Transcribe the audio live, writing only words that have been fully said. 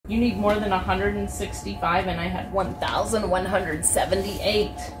You need more than 165 and I had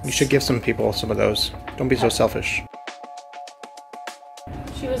 1,178. You should give some people some of those. Don't be so selfish.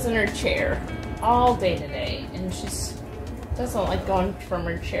 She was in her chair all day today and she doesn't like going from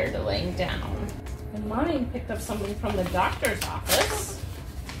her chair to laying down. And mine picked up something from the doctor's office.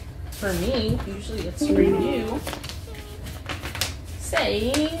 For me, usually it's for you.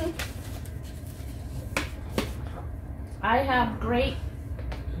 Saying, I have great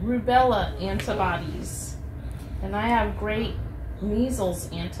rubella antibodies, and I have great measles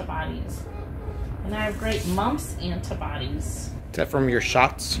antibodies, and I have great mumps antibodies. Is that from your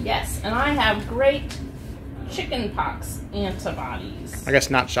shots? Yes, and I have great chickenpox antibodies. I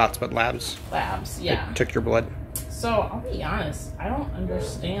guess not shots, but labs. Labs, yeah. They took your blood. So, I'll be honest, I don't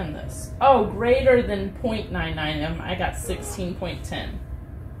understand this. Oh, greater than 0.99M, I got 16.10.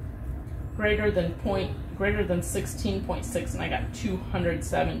 Greater than 16.6, and I got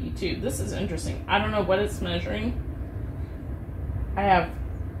 272. This is interesting. I don't know what it's measuring. I have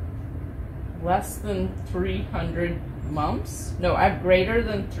less than 300 mumps. No, I have greater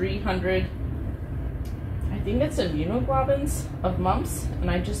than 300. I think it's immunoglobulins of mumps, and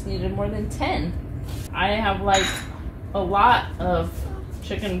I just needed more than 10. I have like a lot of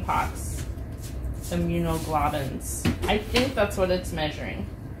chickenpox immunoglobulins. I think that's what it's measuring.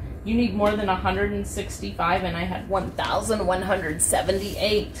 You need more than 165 and I had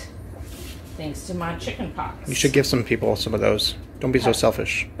 1,178 thanks to my chickenpox. You should give some people some of those. Don't be so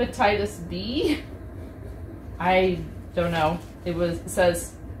selfish. Hepatitis B, I don't know. It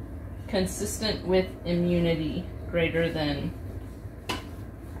says consistent with immunity greater than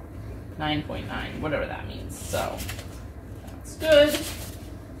 9.9, whatever that means. So that's good.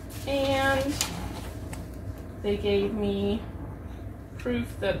 And they gave me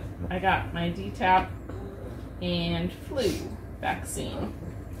proof that I got my DTaP and flu vaccine.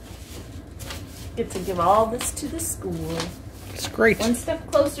 Get to give all this to the school. It's great. One step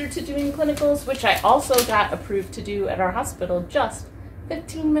closer to doing clinicals, which I also got approved to do at our hospital just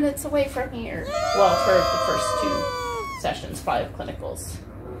 15 minutes away from here. Well, for the first 2 sessions, 5 clinicals.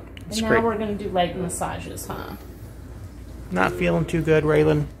 And now great. we're going to do leg massages, huh? Not feeling too good,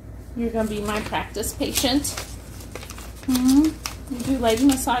 Raylan. You're going to be my practice patient. You do leg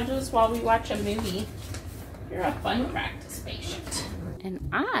massages while we watch a movie. You're a fun practice patient. And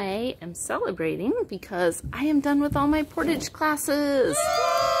I am celebrating because I am done with all my portage classes.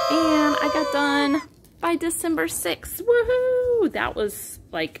 And I got done by December 6th. Woohoo! That was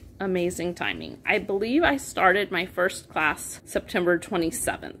like amazing timing. I believe I started my first class September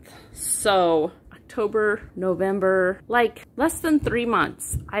 27th. So October, November, like less than 3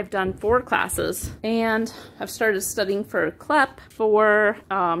 months. I've done 4 classes and I've started studying for CLEP for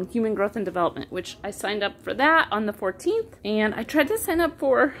Human Growth and Development, which I signed up for that on the 14th. And I tried to sign up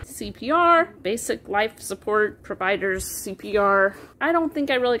for CPR, Basic Life Support Providers CPR. I don't think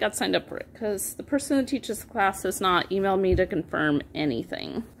I really got signed up for it because the person who teaches the class has not emailed me to confirm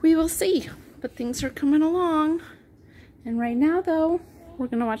anything. We will see, but things are coming along. And right now though, we're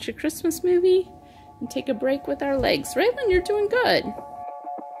gonna watch a Christmas movie and take a break with our legs. Raylan, you're doing good.